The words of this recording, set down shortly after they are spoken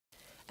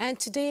And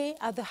today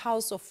at the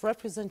House of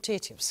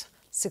Representatives,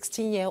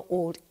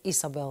 16-year-old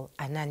Isabel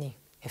Anani,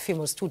 a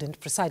female student,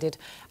 presided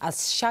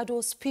as shadow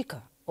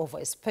speaker over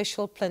a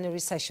special plenary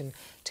session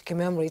to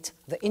commemorate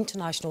the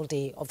International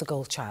Day of the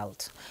Girl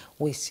Child,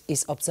 which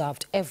is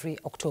observed every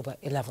October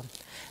 11.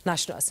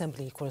 National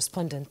Assembly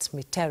correspondent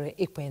Mitere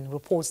Ikwen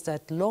reports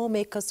that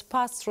lawmakers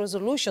passed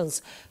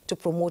resolutions to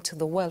promote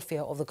the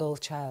welfare of the girl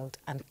child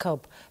and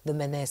curb the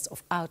menace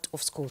of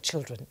out-of-school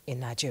children in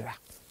Nigeria.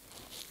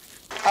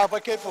 I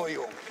advocate for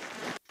you.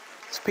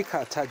 Speaker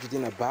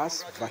Tajuddin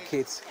Abbas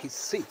vacates his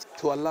seat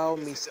to allow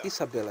Miss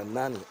Isabel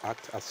Anani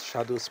act as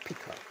shadow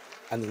speaker,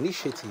 an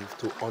initiative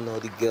to honor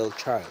the girl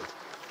child.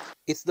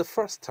 It's the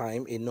first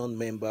time a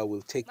non-member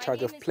will take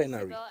charge of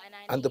plenary,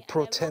 and the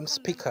pro tem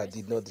speaker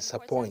did not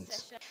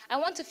disappoint. I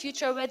want a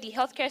future where the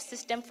healthcare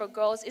system for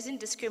girls isn't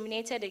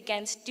discriminated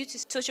against due to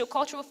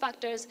sociocultural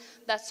factors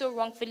that so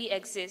wrongfully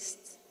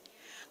exist.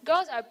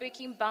 Girls are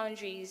breaking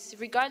boundaries,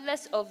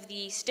 regardless of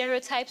the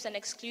stereotypes and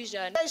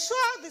exclusion. Ensure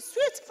the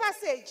swift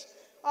passage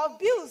of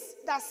bills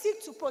that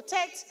seek to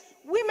protect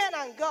women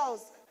and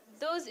girls.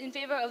 Those in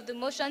favor of the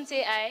motion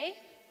say aye.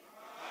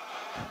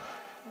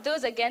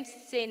 Those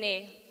against say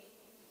nay.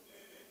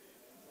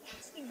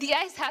 The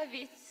ayes have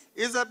it.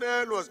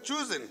 Isabel was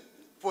chosen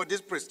for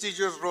this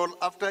prestigious role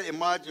after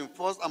emerging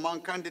first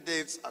among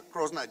candidates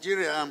across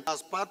Nigeria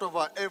as part of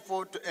our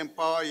effort to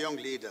empower young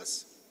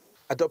leaders.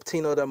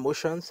 Adopting other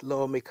motions,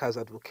 lawmakers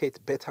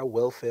advocate better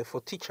welfare for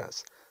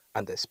teachers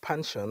and the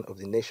expansion of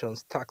the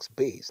nation's tax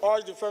base.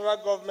 Urge the federal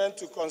government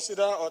to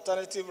consider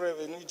alternative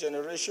revenue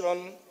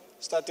generation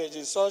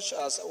strategies such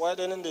as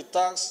widening the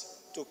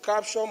tax to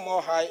capture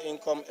more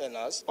high-income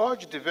earners.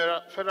 Urge the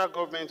federal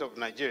government of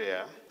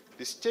Nigeria,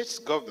 the state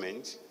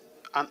government,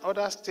 and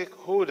other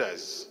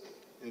stakeholders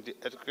in the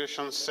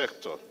education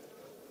sector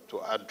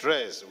to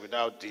address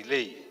without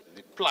delay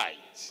the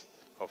plight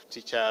of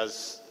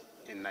teachers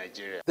in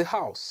Nigeria. The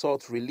House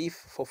sought relief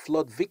for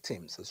flood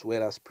victims as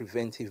well as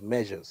preventive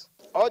measures.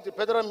 Urge the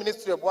Federal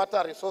Ministry of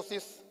Water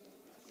Resources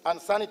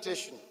and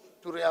Sanitation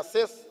to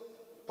reassess,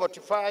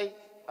 fortify,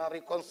 and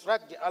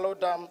reconstruct the Alo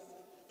Dam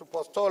to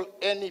forestall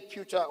any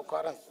future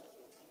occurrence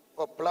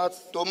of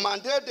floods. To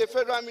mandate the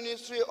Federal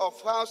Ministry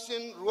of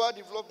Housing, Rural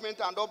Development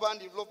and Urban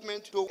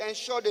Development to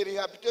ensure the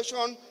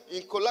rehabilitation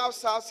in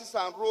collapsed houses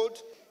and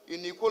roads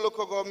in Iko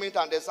local government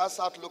and the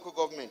South local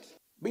government.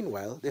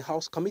 Meanwhile, the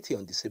House Committee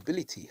on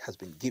Disability has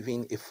been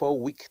given a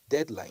 4-week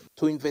deadline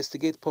to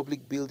investigate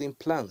public building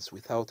plans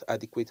without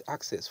adequate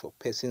access for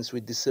persons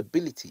with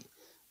disability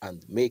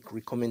and make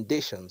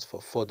recommendations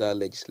for further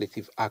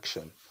legislative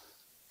action.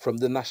 From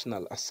the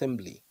National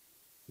Assembly,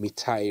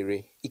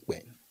 Mitere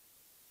Ikwen,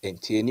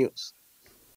 NTA News.